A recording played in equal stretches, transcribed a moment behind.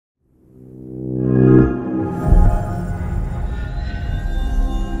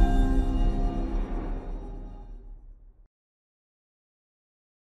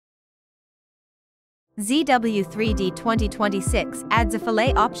ZW3D 2026 adds a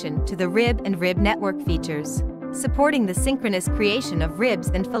fillet option to the rib and rib network features, supporting the synchronous creation of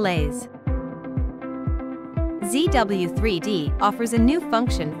ribs and fillets. ZW3D offers a new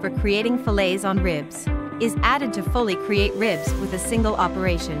function for creating fillets on ribs, is added to fully create ribs with a single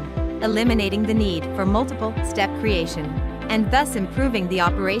operation, eliminating the need for multiple step creation, and thus improving the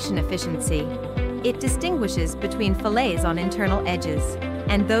operation efficiency. It distinguishes between fillets on internal edges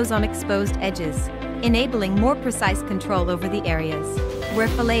and those on exposed edges, enabling more precise control over the areas where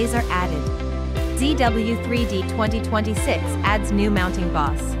fillets are added. ZW3D 2026 adds new mounting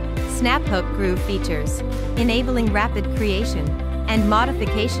boss, snap hook groove features, enabling rapid creation and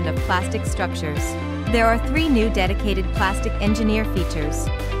modification of plastic structures. There are 3 new dedicated plastic engineer features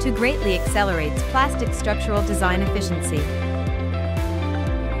to greatly accelerates plastic structural design efficiency.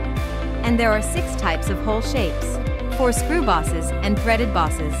 And there are 6 types of hole shapes, 4 screw bosses and threaded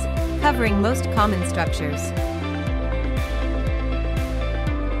bosses, covering most common structures.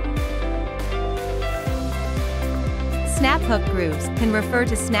 Snap hook grooves can refer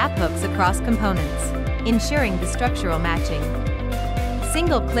to snap hooks across components, ensuring the structural matching.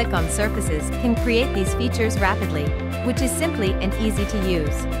 Single click on surfaces can create these features rapidly, which is simply and easy to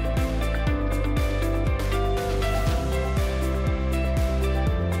use.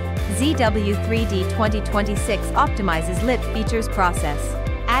 ZW3D 2026 optimizes lip features process,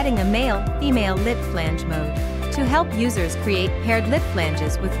 adding a male-female lip flange mode to help users create paired lip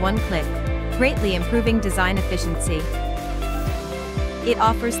flanges with one click, greatly improving design efficiency. It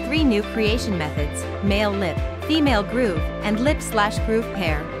offers 3 new creation methods: male lip, female groove, and lip/groove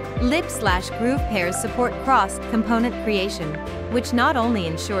pair. Lip/groove pairs support cross-component creation, which not only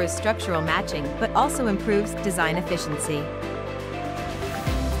ensures structural matching but also improves design efficiency.